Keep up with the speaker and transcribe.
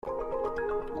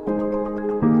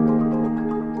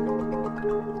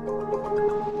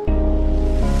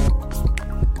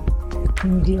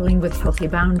in dealing with healthy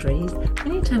boundaries,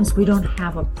 many times we don't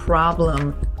have a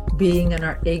problem being in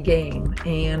our A game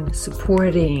and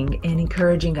supporting and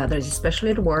encouraging others,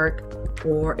 especially at work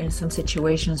or in some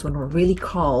situations when we're really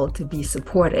called to be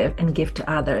supportive and give to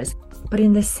others. But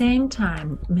in the same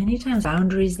time, many times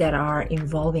boundaries that are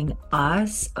involving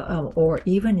us or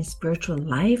even in spiritual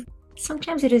life,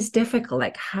 sometimes it is difficult.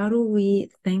 Like, how do we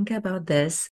think about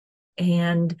this?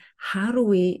 And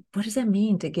what does it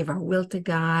mean to give our will to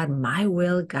God, my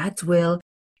will, God's will?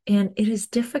 And it is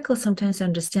difficult sometimes to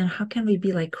understand how can we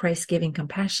be like Christ, giving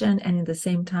compassion and at the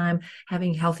same time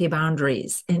having healthy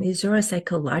boundaries? And is there a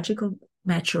psychological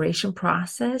maturation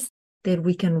process that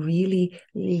we can really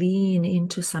lean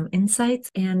into some insights?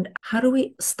 And how do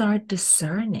we start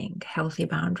discerning healthy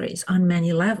boundaries on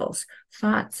many levels,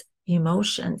 thoughts,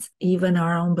 emotions, even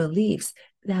our own beliefs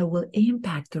that will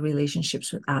impact the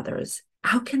relationships with others?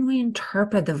 How can we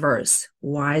interpret the verse,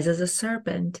 wise as a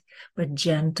serpent, but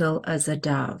gentle as a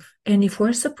dove? And if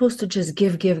we're supposed to just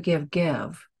give,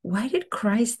 why did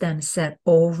Christ then said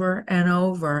over and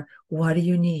over, what do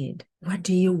you need? What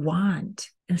do you want?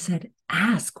 And said,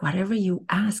 ask whatever you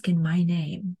ask in my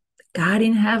name. God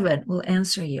in heaven will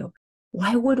answer you.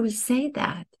 Why would we say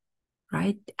that,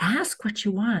 right? Ask what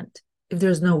you want if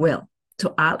there's no will.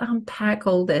 So I'll unpack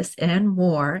all this and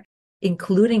more,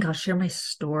 including I'll share my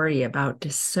story about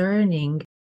discerning.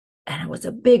 And it was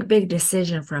a big, big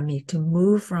decision for me to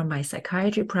move from my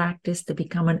psychiatry practice to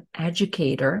become an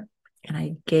educator. And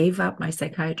I gave up my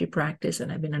psychiatry practice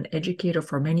and I've been an educator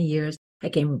for many years. I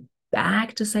came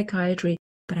back to psychiatry,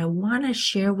 but I want to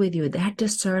share with you that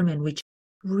discernment, which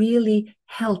really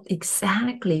helped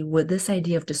exactly with this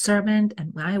idea of discernment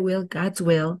and my will, God's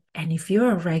will. And if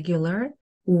you're a regular,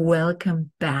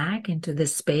 welcome back into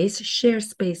this space, shared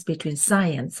space between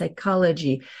science,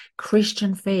 psychology,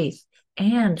 Christian faith,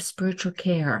 and spiritual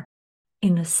care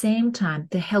in the same time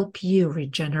to help you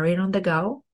regenerate on the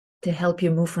go, to help you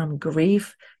move from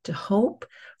grief to hope,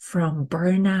 from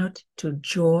burnout to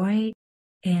joy,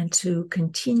 and to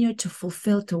continue to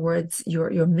fulfill towards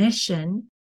your mission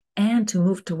and to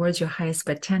move towards your highest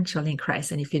potential in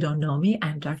Christ. And if you don't know me,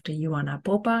 I'm Dr. Ioana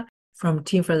Popa from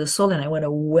Team for the Soul, and I want to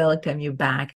welcome you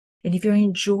back. And if you're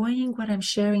enjoying what I'm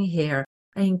sharing here,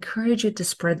 I encourage you to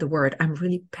spread the word. I'm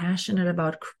really passionate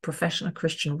about professional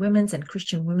Christian women's and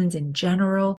Christian women's in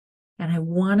general. And I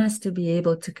want us to be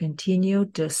able to continue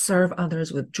to serve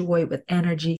others with joy, with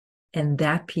energy, and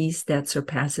that peace that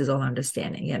surpasses all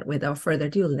understanding. And without further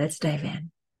ado, let's dive in.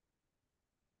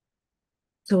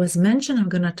 So as mentioned, I'm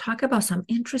going to talk about some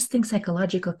interesting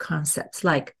psychological concepts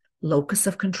like locus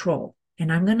of control.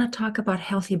 And I'm going to talk about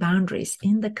healthy boundaries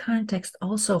in the context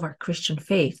also of our Christian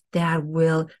faith that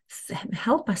will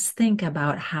help us think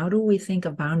about how do we think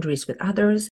of boundaries with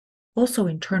others, also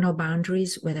internal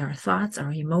boundaries with our thoughts,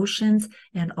 our emotions,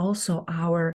 and also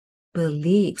our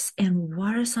beliefs. And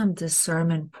what are some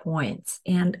discernment points?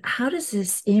 And how does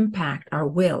this impact our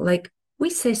will? Like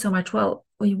we say so much, well,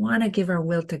 we want to give our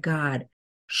will to God.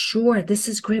 Sure, this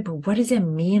is great, but what does it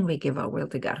mean we give our will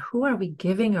to God? Who are we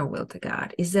giving our will to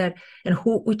God? Is that, and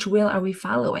which will are we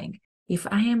following? If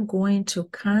I am going to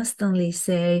constantly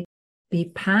say,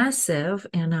 be passive,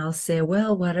 and I'll say,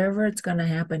 well, whatever it's going to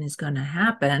happen is going to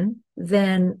happen,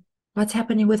 then what's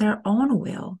happening with our own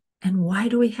will? And why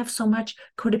do we have so much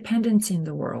codependency in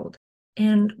the world?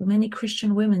 And many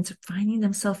Christian women are finding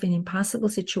themselves in impossible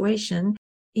situations,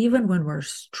 even when we're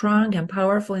strong and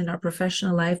powerful in our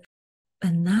professional life.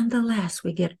 And nonetheless,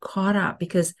 we get caught up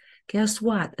because guess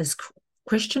what? As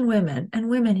Christian women and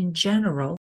women in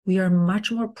general, we are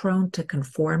much more prone to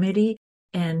conformity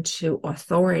and to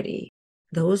authority.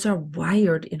 Those are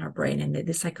wired in our brain. And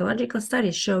the psychological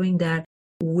studies showing that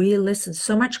we listen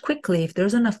so much quickly. If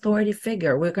there's an authority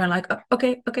figure, we're going like, oh,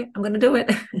 okay, I'm going to do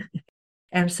it.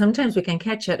 And sometimes we can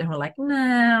catch it and we're like,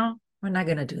 no, we're not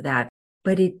going to do that.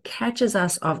 But it catches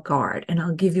us off guard. And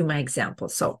I'll give you my example.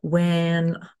 So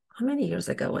how many years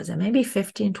ago was it? Maybe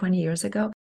 15, 20 years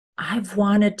ago. I've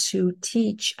wanted to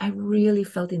teach. I really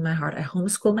felt in my heart. I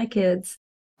homeschooled my kids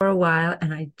for a while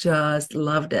and I just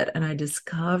loved it. And I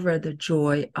discovered the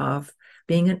joy of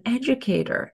being an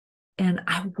educator. And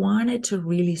I wanted to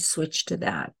really switch to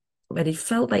that. But it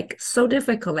felt like so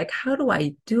difficult. Like, how do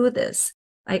I do this?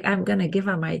 Like, I'm going to give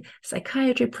up my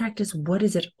psychiatry practice. What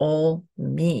does it all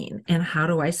mean? And how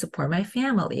do I support my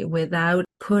family without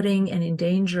putting and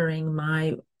endangering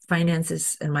my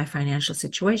finances and my financial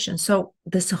situation? So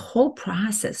this whole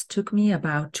process took me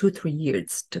about 2-3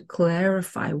 years to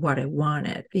clarify what I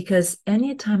wanted, because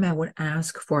anytime I would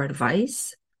ask for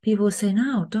advice people say,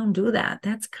 no, don't do that.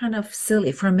 That's kind of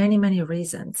silly for many, many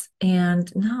reasons.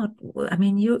 And no, I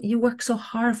mean, you work so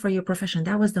hard for your profession.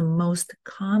 That was the most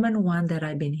common one that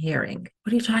I've been hearing.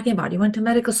 What are you talking about? You went to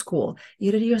medical school.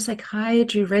 You did your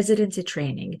psychiatry residency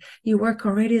training. You work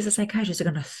already as a psychiatrist.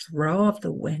 You're going to throw out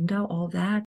the window all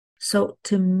that. So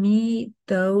to me,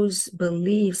 those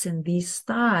beliefs and these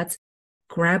thoughts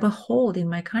grab a hold in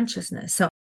my consciousness. So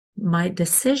my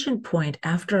decision point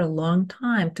after a long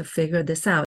time to figure this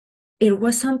out, it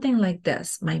was something like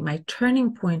this. My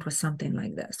turning point was something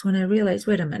like this when I realized,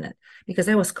 wait a minute, because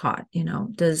I was caught, I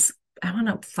want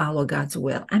to follow God's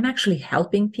will. I'm actually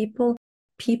helping people.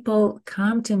 People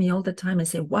come to me all the time and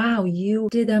say, wow, you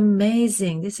did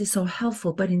amazing. This is so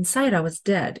helpful. But inside, I was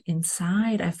dead.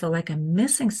 Inside, I felt like I'm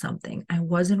missing something. I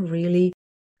wasn't really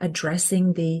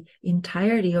addressing the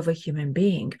entirety of a human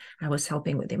being. I was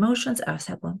helping with emotions. I was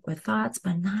helping with thoughts,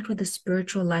 but not with the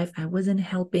spiritual life. I wasn't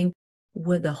helping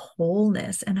with the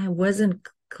wholeness. And I wasn't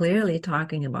clearly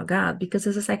talking about God, because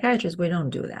as a psychiatrist, we don't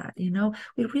do that.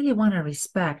 We really want to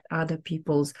respect other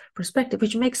people's perspective,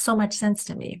 which makes so much sense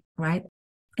to me, right?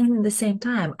 And at the same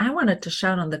time, I wanted to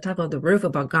shout on the top of the roof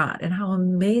about God and how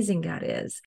amazing God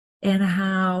is, and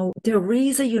how there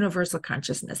is a universal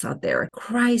consciousness out there.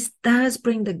 Christ does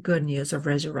bring the good news of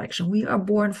resurrection. We are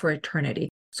born for eternity.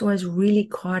 So I was really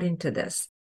caught into this.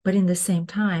 But in the same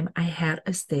time, I had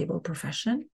a stable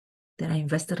profession that I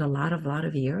invested a lot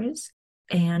of years.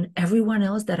 And everyone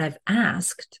else that I've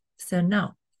asked said,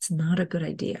 no, it's not a good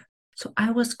idea. So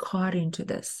I was caught into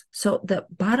this. So the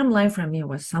bottom line for me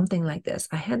was something like this.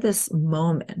 I had this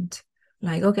moment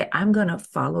like, okay, I'm going to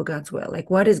follow God's will. Like,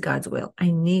 what is God's will?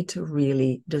 I need to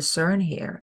really discern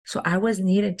here. So I was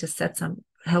needed to set some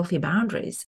healthy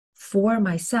boundaries for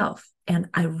myself. And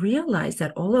I realized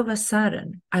that all of a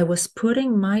sudden, I was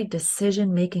putting my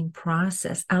decision-making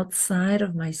process outside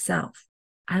of myself.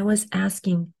 I was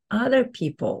asking other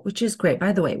people, which is great.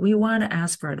 By the way, we want to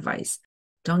ask for advice.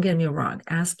 Don't get me wrong.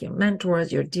 Ask your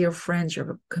mentors, your dear friends,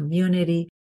 your community.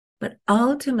 But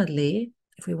ultimately,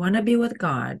 if we want to be with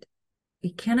God,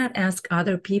 we cannot ask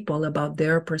other people about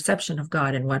their perception of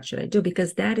God and what should I do,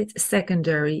 because that is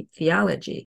secondary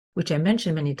theology, which I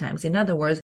mentioned many times. In other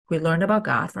words, we learn about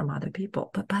God from other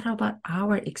people. But how about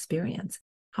our experience?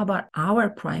 How about our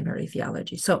primary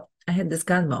theology? So I had this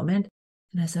God moment.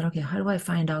 And I said, okay, how do I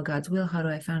find out God's will? How do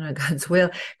I find out God's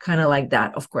will? Kind of like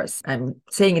that. Of course, I'm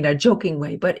saying it in a joking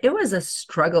way, but it was a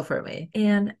struggle for me.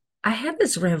 And I had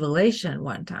this revelation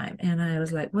one time, and I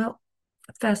was like, well,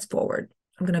 fast forward.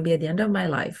 I'm going to be at the end of my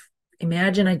life.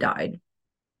 Imagine I died,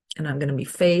 and I'm going to be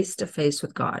face to face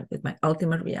with God, with my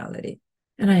ultimate reality.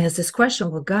 And I asked this question,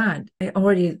 well, God, I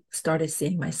already started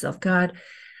seeing myself. God,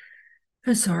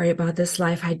 I'm sorry about this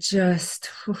life. I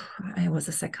was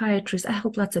a psychiatrist. I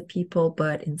helped lots of people,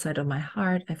 but inside of my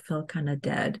heart, I felt kind of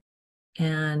dead.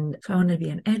 And so I wanted to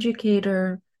be an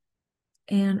educator.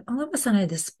 And all of a sudden I had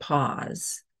this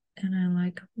pause, and I'm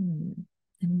like,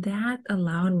 And that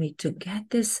allowed me to get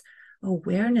this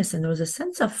awareness. And there was a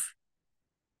sense of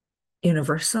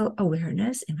universal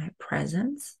awareness in my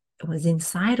presence. It was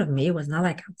inside of me. It was not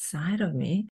like outside of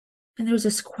me. And there was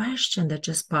this question that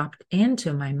just popped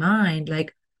into my mind,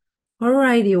 like, all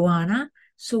right, Ioana,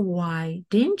 so why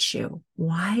didn't you?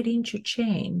 Why didn't you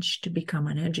change to become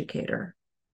an educator?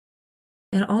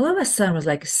 And all of a sudden, it was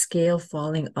like a scale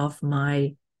falling off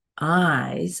my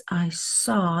eyes. I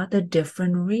saw the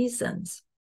different reasons.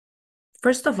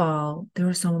 First of all, there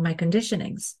were some of my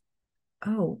conditionings.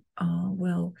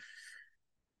 Well,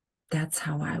 that's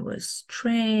how I was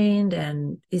trained.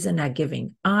 And isn't that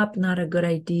giving up not a good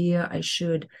idea? I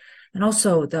should. And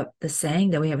also the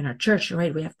saying that we have in our church,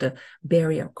 right? We have to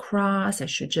bear a cross. I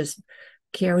should just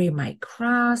carry my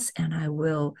cross, and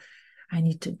I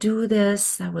need to do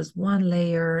this. That was one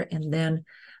layer. And then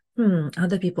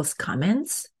other people's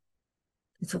comments.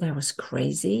 They thought I was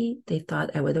crazy. They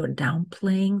thought they were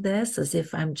downplaying this as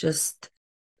if I'm just,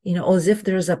 as if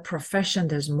there's a profession,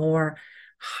 there's more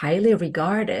highly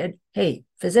regarded. Hey,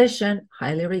 physician,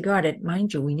 highly regarded.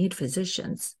 Mind you, we need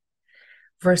physicians.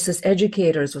 Versus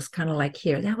educators was kind of like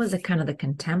here. That was the kind of the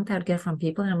contempt I'd get from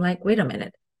people. And I'm like, wait a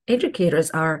minute.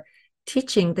 Educators are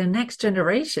teaching the next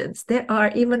generations. They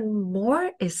are even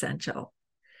more essential.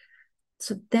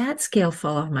 So that scale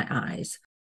fell off my eyes.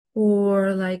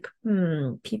 Or like,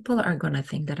 people are going to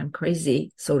think that I'm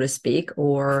crazy, so to speak,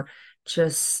 or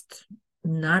just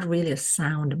not really a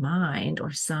sound mind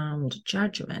or sound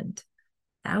judgment.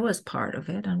 That was part of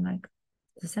it. I'm like,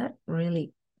 does that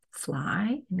really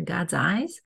fly in God's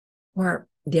eyes? Or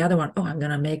the other one, I'm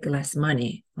going to make less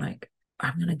money. Like,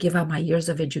 I'm going to give up my years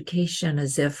of education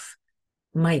as if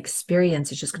my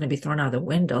experience is just going to be thrown out the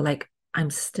window. Like, I'm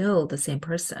still the same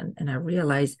person. And I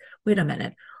realized, wait a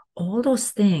minute, all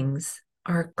those things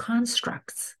are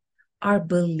constructs, are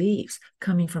beliefs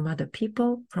coming from other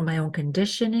people, from my own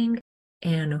conditioning,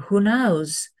 and who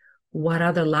knows what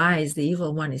other lies the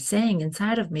evil one is saying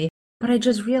inside of me. But I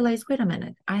just realized, wait a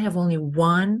minute, I have only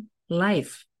one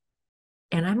life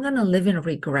and I'm going to live in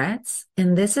regrets.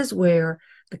 And this is where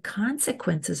the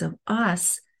consequences of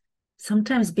us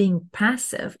sometimes being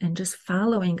passive and just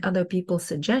following other people's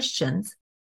suggestions,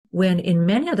 when in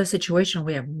many other situations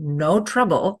we have no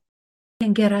trouble,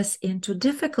 can get us into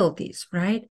difficulties,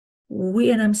 right?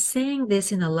 And I'm saying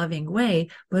this in a loving way,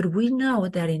 but we know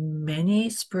that in many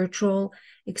spiritual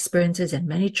experiences and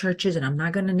many churches, and I'm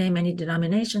not going to name any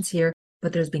denominations here,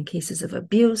 but there's been cases of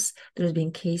abuse, there's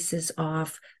been cases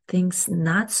of things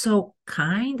not so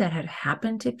kind that had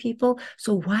happened to people.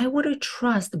 So why would I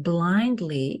trust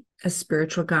blindly a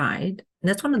spiritual guide? And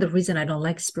that's one of the reasons I don't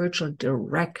like spiritual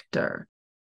director.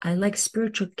 I like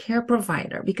spiritual care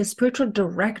provider, because spiritual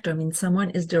director means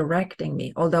someone is directing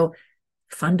me. Although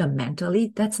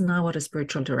fundamentally, that's not what a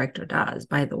spiritual director does,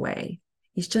 by the way.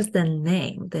 It's just the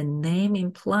name. The name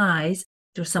implies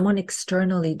there's someone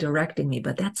externally directing me,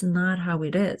 but that's not how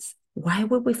it is. Why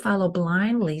would we follow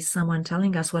blindly someone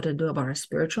telling us what to do about our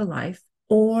spiritual life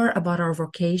or about our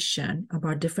vocation,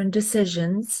 about different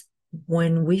decisions,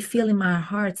 when we feel in our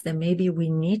hearts that maybe we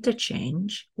need to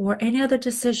change, or any other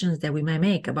decisions that we might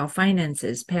make about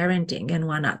finances, parenting, and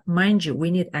whatnot? Mind you,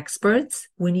 we need experts.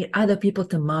 We need other people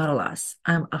to model us.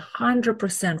 I'm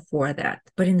 100% for that.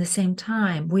 But in the same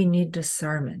time, we need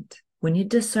discernment. We need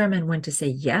discernment when to say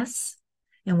yes,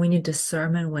 and we need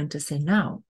discernment when to say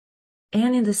no.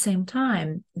 And in the same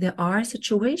time, there are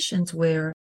situations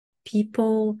where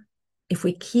people, if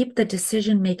we keep the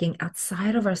decision making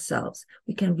outside of ourselves,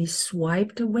 we can be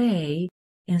swiped away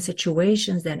in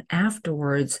situations that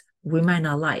afterwards we might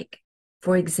not like.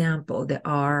 For example, there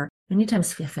are many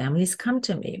times families come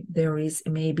to me. There is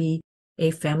maybe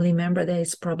a family member that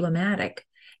is problematic,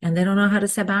 and they don't know how to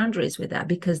set boundaries with that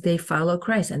because they follow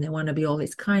Christ and they want to be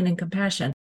always kind and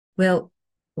compassionate. Well,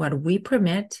 what we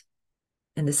permit,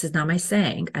 and this is not my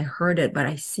saying, I heard it, but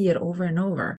I see it over and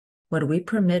over. What we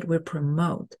permit, we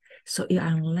promote. So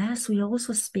unless we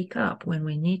also speak up when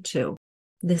we need to,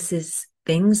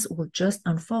 things will just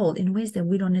unfold in ways that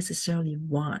we don't necessarily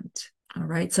want. All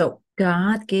right. So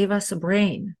God gave us a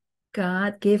brain.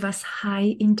 God gave us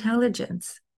high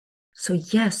intelligence. So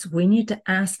yes, we need to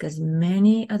ask as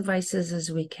many advices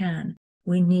as we can.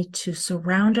 We need to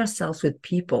surround ourselves with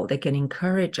people that can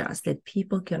encourage us, that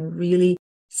people can really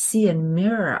see and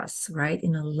mirror us, right,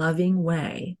 in a loving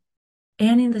way.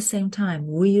 And in the same time,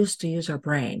 we used to use our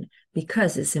brain,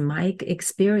 because it's in my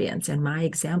experience and my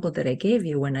example that I gave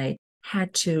you when I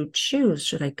had to choose,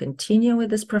 should I continue with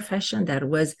this profession that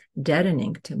was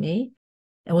deadening to me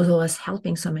and was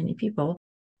helping so many people,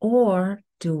 or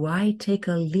do I take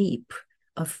a leap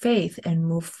of faith and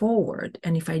move forward?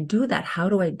 And if I do that, how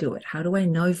do I do it? How do I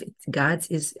know if God's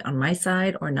is on my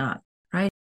side or not, right?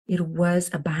 It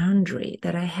was a boundary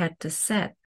that I had to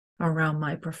set around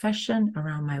my profession,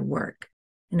 around my work.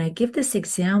 And I give this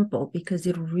example because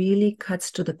it really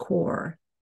cuts to the core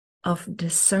of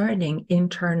discerning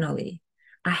internally.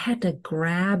 I had to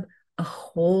grab a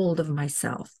hold of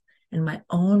myself and my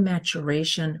own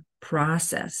maturation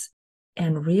process,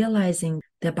 and realizing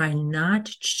that by not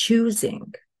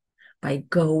choosing, by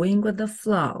going with the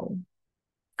flow,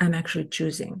 I'm actually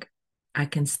choosing. I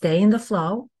can stay in the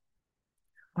flow,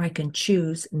 or I can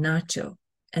choose not to.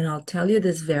 And I'll tell you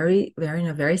this in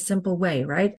a very simple way,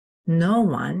 right? No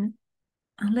one,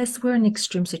 unless we're in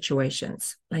extreme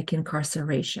situations like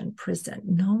incarceration, prison,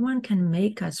 no one can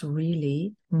make us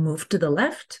really move to the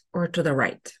left or to the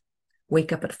right.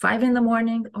 Wake up at 5 a.m.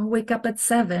 or wake up at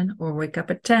 7 or wake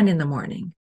up at 10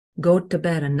 a.m. Go to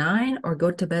bed at 9 or go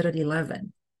to bed at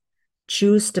 11.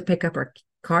 Choose to pick up our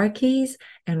car keys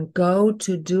and go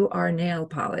to do our nail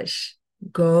polish.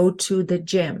 Go to the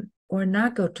gym or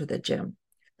not go to the gym.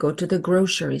 Go to the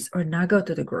groceries or not go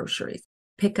to the groceries.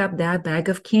 Pick up that bag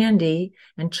of candy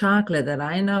and chocolate that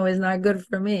I know is not good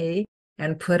for me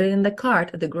and put it in the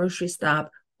cart at the grocery stop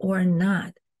or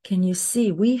not. Can you see?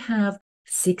 We have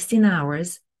 16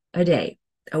 hours a day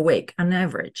awake on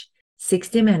average,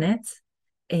 60 minutes.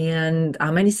 And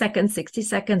how many seconds? 60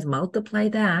 seconds, multiply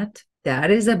that. That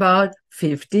is about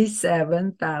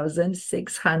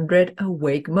 57,600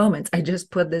 awake moments. I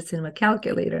just put this in my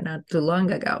calculator not too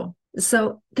long ago.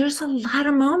 So there's a lot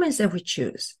of moments that we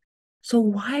choose. So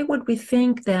why would we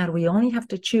think that we only have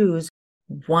to choose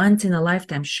once in a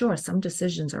lifetime? Sure, some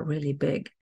decisions are really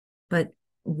big, but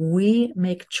We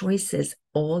make choices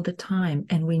all the time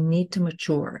and we need to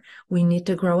mature. We need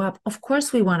to grow up. Of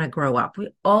course, we want to grow up. We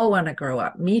all want to grow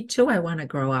up. Me too, I want to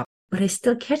grow up. But I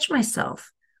still catch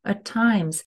myself at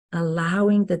times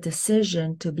allowing the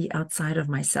decision to be outside of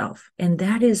myself. And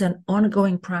that is an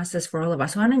ongoing process for all of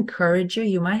us. So I want to encourage you.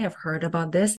 You might have heard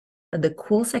about this. The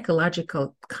cool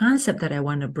psychological concept that I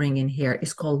want to bring in here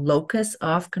is called locus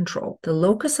of control. The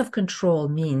locus of control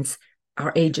means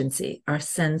our agency, our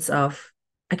sense of,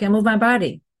 I can move my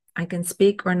body. I can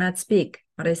speak or not speak.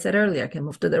 What I said earlier, I can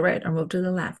move to the right or move to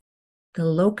the left. The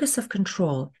locus of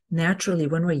control, naturally,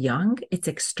 when we're young, it's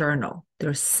external.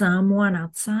 There's someone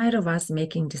outside of us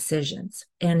making decisions.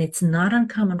 And it's not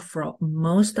uncommon for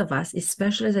most of us,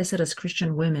 especially, as I said, as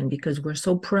Christian women, because we're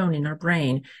so prone in our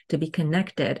brain to be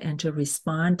connected and to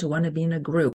respond, to want to be in a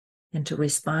group and to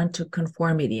respond to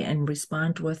conformity and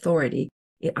respond to authority.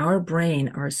 Our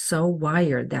brain are so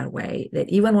wired that way that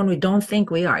even when we don't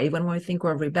think we are, even when we think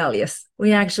we're rebellious,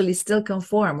 we actually still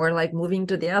conform. We're like moving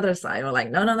to the other side. We're like,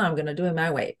 no, I'm going to do it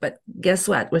my way. But guess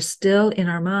what? We're still in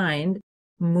our mind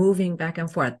moving back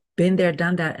and forth. Been there,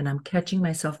 done that. And I'm catching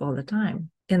myself all the time.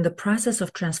 In the process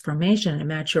of transformation and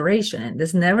maturation, and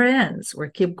this never ends, we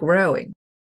keep growing.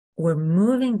 We're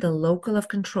moving the locus of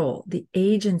control, the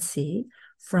agency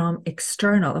from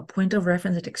external, a point of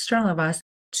reference at external of us,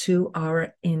 to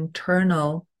our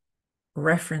internal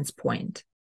reference point.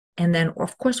 And then,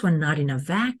 of course, we're not in a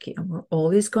vacuum. We're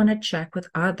always going to check with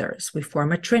others. We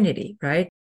form a trinity, right?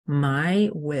 My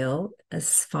will,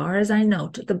 as far as I know,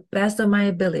 to the best of my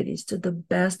abilities, to the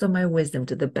best of my wisdom,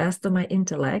 to the best of my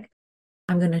intellect,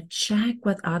 I'm going to check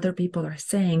what other people are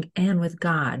saying and with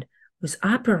God, who's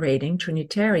operating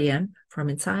Trinitarian from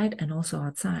inside and also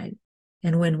outside.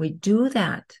 And when we do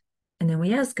that, and then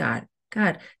we ask God,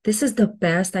 this is the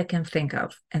best I can think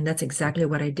of. And that's exactly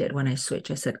what I did when I switched.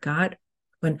 I said, God,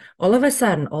 when all of a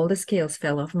sudden, all the scales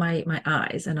fell off my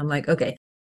eyes. And I'm like, okay,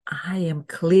 I am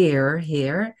clear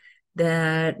here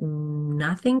that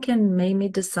nothing can make me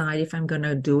decide if I'm going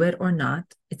to do it or not.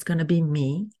 It's going to be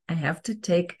me. I have to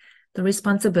take the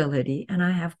responsibility and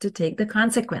I have to take the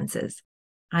consequences.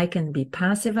 I can be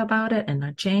passive about it and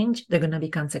not change. There are going to be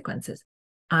consequences.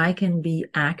 I can be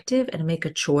active and make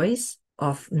a choice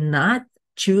of not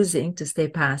choosing to stay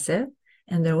passive,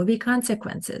 and there will be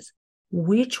consequences.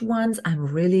 Which ones I'm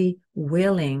really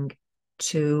willing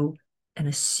to and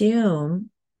assume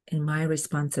in my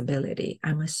responsibility.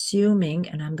 I'm assuming,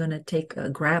 and I'm going to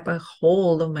grab a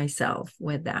hold of myself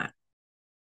with that.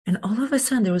 And all of a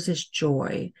sudden, there was this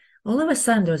joy. All of a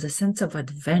sudden, there was a sense of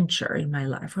adventure in my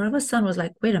life. All of a sudden, I was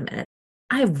like, wait a minute,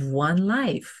 I have one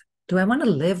life. Do I want to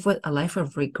live with a life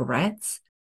of regrets?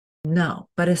 No,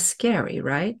 but it's scary,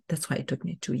 right? That's why it took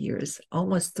me 2 years,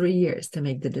 almost 3 years to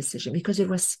make the decision, because it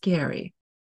was scary.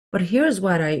 But here's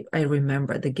what I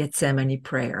remember, the Gethsemane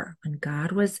prayer. When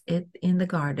God was in the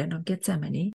Garden of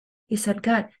Gethsemane, he said,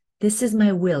 God, this is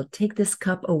my will. Take this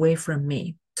cup away from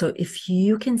me. So if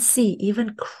you can see,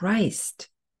 even Christ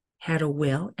had a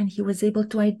will and he was able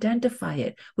to identify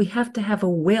it. We have to have a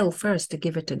will first to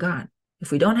give it to God.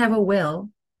 If we don't have a will,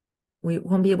 we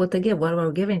won't be able to give what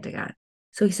we're giving to God.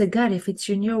 So he said, God, if it's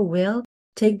in your will,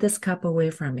 take this cup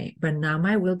away from me. But now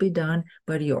my will be done,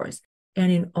 but yours.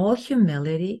 And in all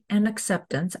humility and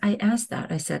acceptance, I asked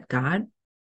that. I said, God,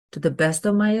 to the best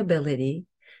of my ability,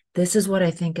 this is what I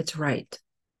think it's right.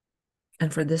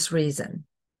 And for this reason,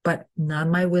 but not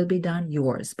my will be done,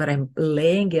 yours. But I'm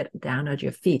laying it down at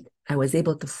your feet. I was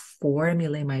able to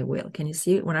formulate my will. Can you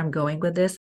see where I'm going with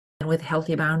this? And with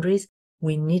healthy boundaries,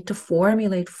 we need to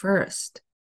formulate first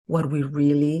what we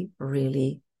really,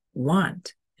 really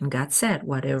want. And God said,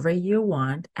 whatever you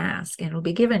want, ask, and it'll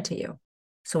be given to you.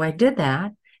 So I did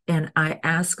that, and I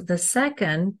asked the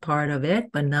second part of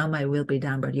it, but now my will be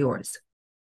done, but yours.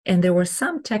 And there were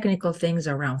some technical things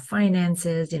around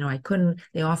finances.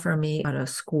 They offer me at a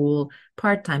school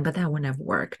part-time, but that wouldn't have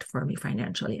worked for me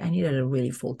financially. I needed a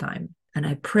really full-time. And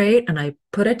I prayed and I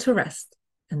put it to rest.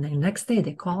 And the next day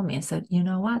they called me and said, you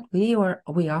know what? We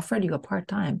offered you a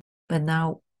part-time, but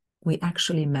now we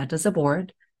actually met as a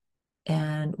board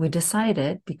and we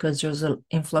decided, because there's an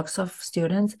influx of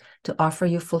students, to offer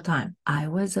you full-time. I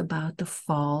was about to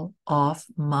fall off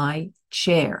my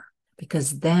chair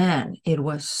because then it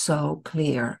was so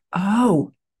clear.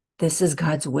 Oh, this is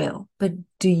God's will. But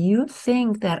do you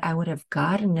think that I would have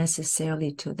gotten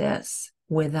necessarily to this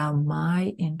without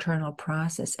my internal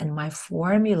process and my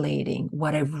formulating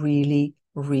what I really,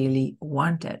 really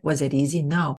wanted? Was it easy?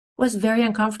 No. It was very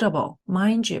uncomfortable.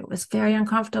 Mind you, it was very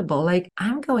uncomfortable. Like,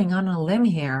 I'm going on a limb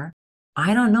here.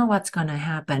 I don't know what's going to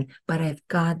happen, but I've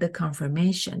got the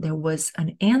confirmation. There was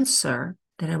an answer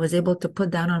that I was able to put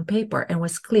down on paper and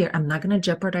was clear. I'm not going to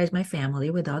jeopardize my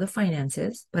family without the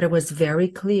finances, but it was very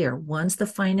clear. Once the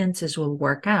finances will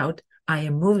work out, I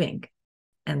am moving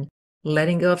and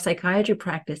letting go of psychiatry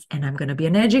practice, and I'm going to be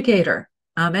an educator.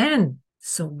 Amen.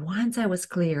 So once I was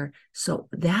clear, so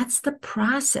that's the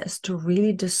process to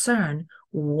really discern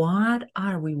what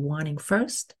are we wanting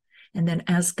first, and then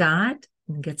ask God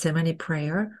in Gethsemane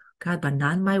prayer, God, but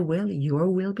not my will, your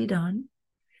will be done.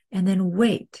 And then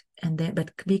wait, and then,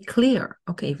 but be clear.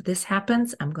 Okay, if this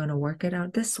happens, I'm going to work it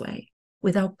out this way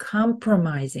without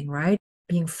compromising, right?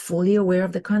 Being fully aware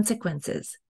of the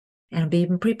consequences and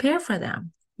being prepared for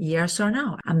them. Yes or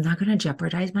no? I'm not going to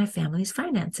jeopardize my family's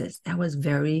finances. That was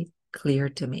very clear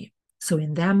to me. So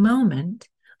in that moment,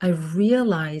 I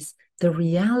realized the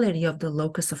reality of the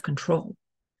locus of control.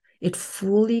 It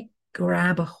fully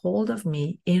grabbed a hold of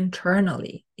me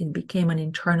internally. It became an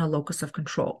internal locus of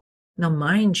control. Now,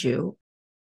 mind you,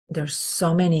 there's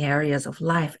so many areas of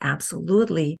life.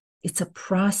 Absolutely. It's a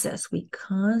process we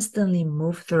constantly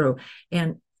move through.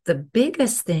 And the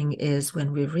biggest thing is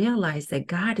when we realize that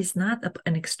God is not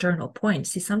an external point.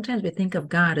 See, sometimes we think of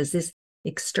God as this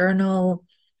external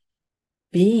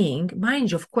being.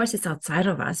 Mind you, of course, it's outside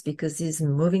of us because he's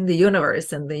moving the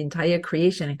universe and the entire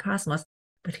creation and cosmos.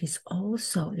 But he's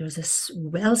also, there's a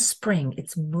wellspring.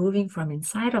 It's moving from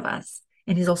inside of us.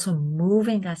 And he's also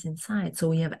moving us inside. So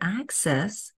we have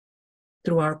access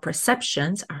through our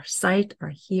perceptions, our sight, our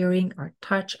hearing, our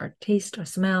touch, our taste, our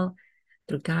smell,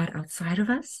 through God outside of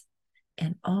us,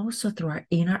 and also through our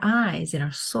inner eyes, in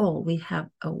our soul. We have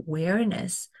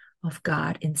awareness of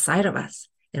God inside of us,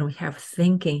 and we have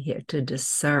thinking here to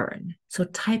discern. So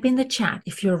type in the chat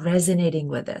if you're resonating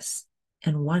with this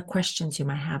and what questions you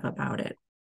might have about it.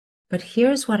 But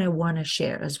here's what I want to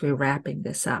share as we're wrapping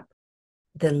this up.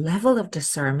 The level of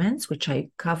discernment, which I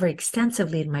cover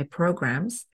extensively in my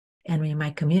programs and in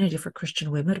my community for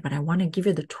Christian women, but I want to give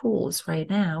you the tools right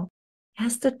now,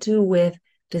 has to do with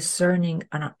discerning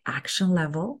on an action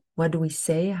level. What do we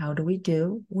say? How do we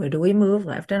do? Where do we move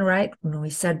left and right when we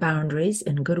set boundaries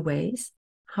in good ways?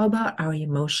 How about our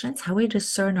emotions? How we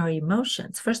discern our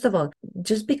emotions? First of all,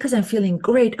 just because I'm feeling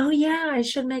great, oh yeah, I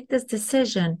should make this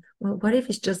decision. Well, what if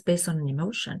it's just based on an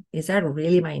emotion? Is that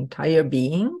really my entire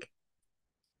being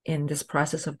in this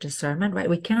process of discernment, right?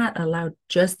 We cannot allow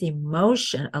just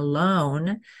emotion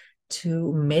alone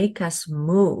to make us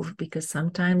move, because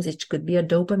sometimes it could be a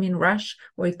dopamine rush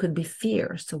or it could be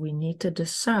fear. So we need to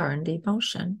discern the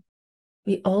emotion.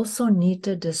 We also need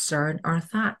to discern our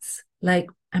thoughts. Like,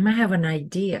 I might have an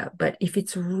idea, but if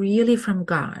it's really from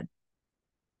God,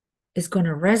 it's going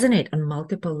to resonate on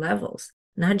multiple levels,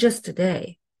 not just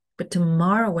today, but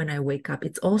tomorrow when I wake up,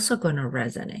 it's also going to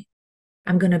resonate.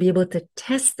 I'm going to be able to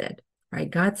test it, right?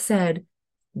 God said,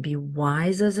 be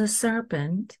wise as a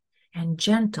serpent and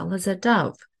gentle as a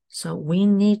dove. So we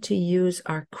need to use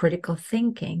our critical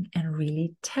thinking and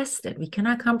really test it. We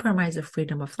cannot compromise the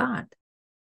freedom of thought.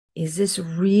 Is this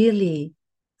really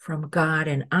from God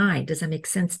and I? Does it make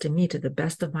sense to me to the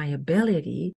best of my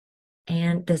ability?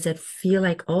 And does it feel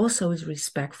like also is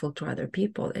respectful to other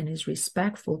people and is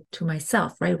respectful to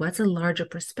myself, right? What's a larger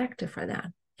perspective for that?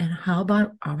 And how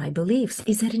about are my beliefs?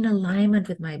 Is it in alignment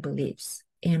with my beliefs?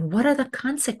 And what are the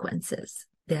consequences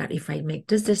that if I make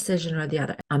this decision or the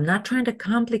other? I'm not trying to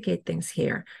complicate things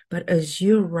here, but as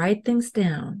you write things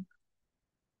down,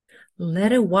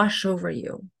 let it wash over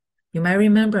you. You might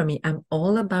remember me. I'm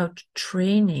all about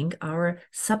training our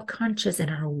subconscious and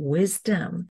our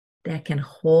wisdom that can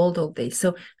hold all this.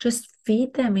 So just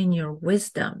feed them in your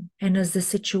wisdom. And as the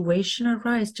situation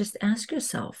arises, just ask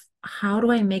yourself, how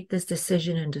do I make this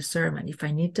decision and discernment? If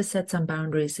I need to set some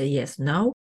boundaries, say yes,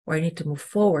 no, or I need to move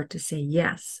forward to say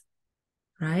yes,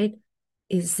 right?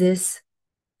 Is this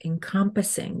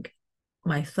encompassing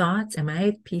my thoughts? Am I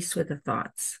at peace with the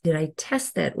thoughts? Did I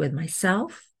test that with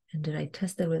myself? And did I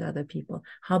test it with other people?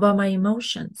 How about my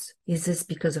emotions? Is this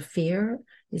because of fear?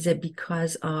 Is it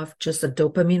because of just a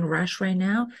dopamine rush right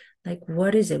now? Like,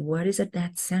 what is it? What is at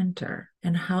that center?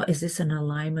 And how is this in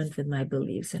alignment with my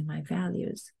beliefs and my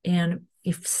values? And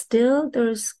if still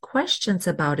there's questions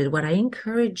about it, what I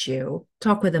encourage you,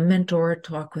 talk with a mentor,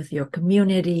 talk with your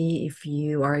community. If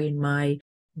you are in my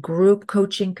group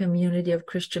coaching community of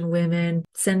Christian women,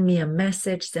 send me a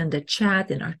message, send a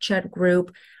chat in our chat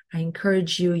group. I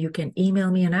encourage you, you can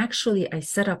email me. And actually, I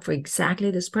set up for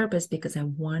exactly this purpose because I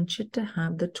want you to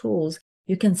have the tools.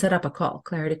 You can set up a call,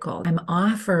 clarity call. I'm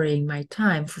offering my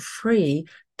time for free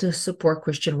to support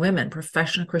Christian women,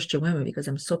 professional Christian women, because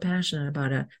I'm so passionate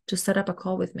about it, to set up a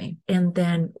call with me. And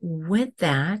then with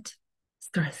that,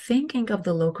 Start thinking of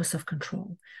the locus of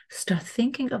control. Start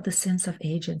thinking of the sense of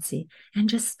agency and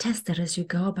just test it as you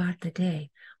go about the day.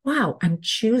 Wow, I'm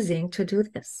choosing to do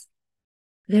this.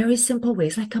 Very simple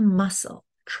ways, like a muscle.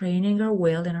 Training our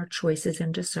will and our choices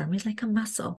and discernment is like a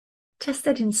muscle. Test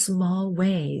it in small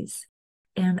ways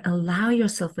and allow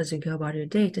yourself as you go about your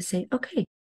day to say, okay,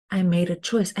 I made a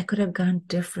choice. I could have gone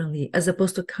differently, as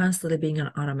opposed to constantly being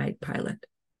an automatic pilot.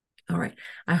 All right.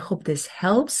 I hope this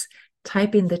helps.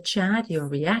 Type in the chat your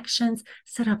reactions.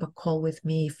 Set up a call with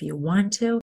me if you want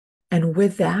to. And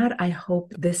with that, I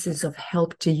hope this is of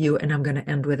help to you. And I'm going to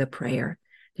end with a prayer.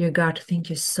 Dear God,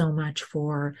 thank you so much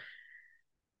for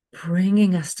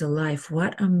bringing us to life.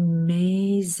 What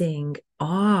amazing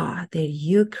awe that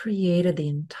you created the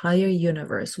entire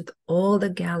universe with all the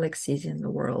galaxies in the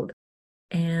world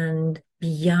and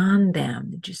beyond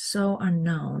them, which is so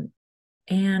unknown,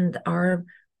 and our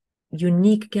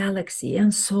unique galaxy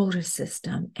and solar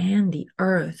system and the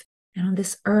earth. And on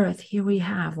this earth, here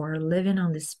we're living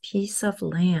on this piece of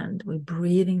land. We're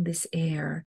breathing this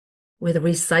air with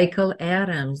recycled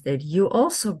atoms that you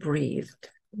also breathed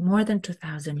more than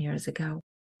 2,000 years ago.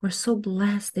 We're so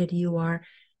blessed that you are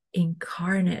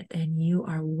incarnate and you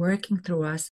are working through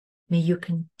us. May you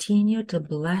continue to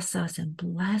bless us and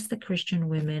bless the Christian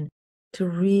women to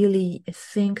really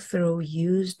think through,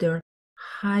 use their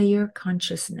higher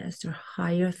consciousness, their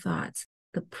higher thoughts,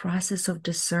 the process of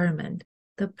discernment,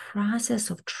 the process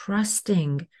of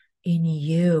trusting in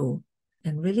you,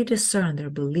 and really discern their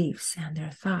beliefs and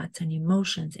their thoughts and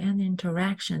emotions and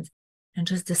interactions, and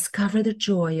just discover the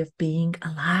joy of being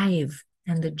alive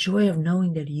and the joy of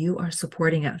knowing that you are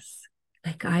supporting us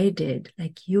like I did,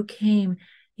 like you came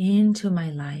into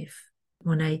my life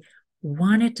when I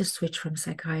wanted to switch from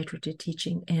psychiatry to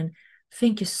teaching. And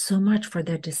thank you so much for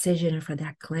that decision and for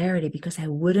that clarity, because I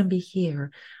wouldn't be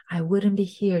here. I wouldn't be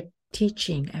here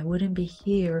teaching. I wouldn't be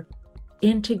here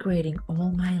integrating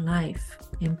all my life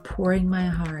and pouring my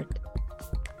heart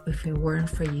if it weren't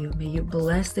for you. May you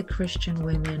bless the Christian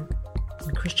women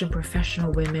and Christian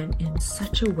professional women in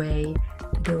such a way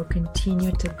that they will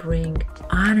continue to bring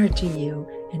honor to you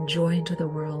and joy into the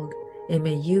world. And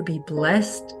may you be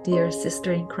blessed, dear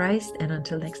sister in Christ. And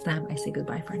until next time, I say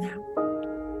goodbye for now.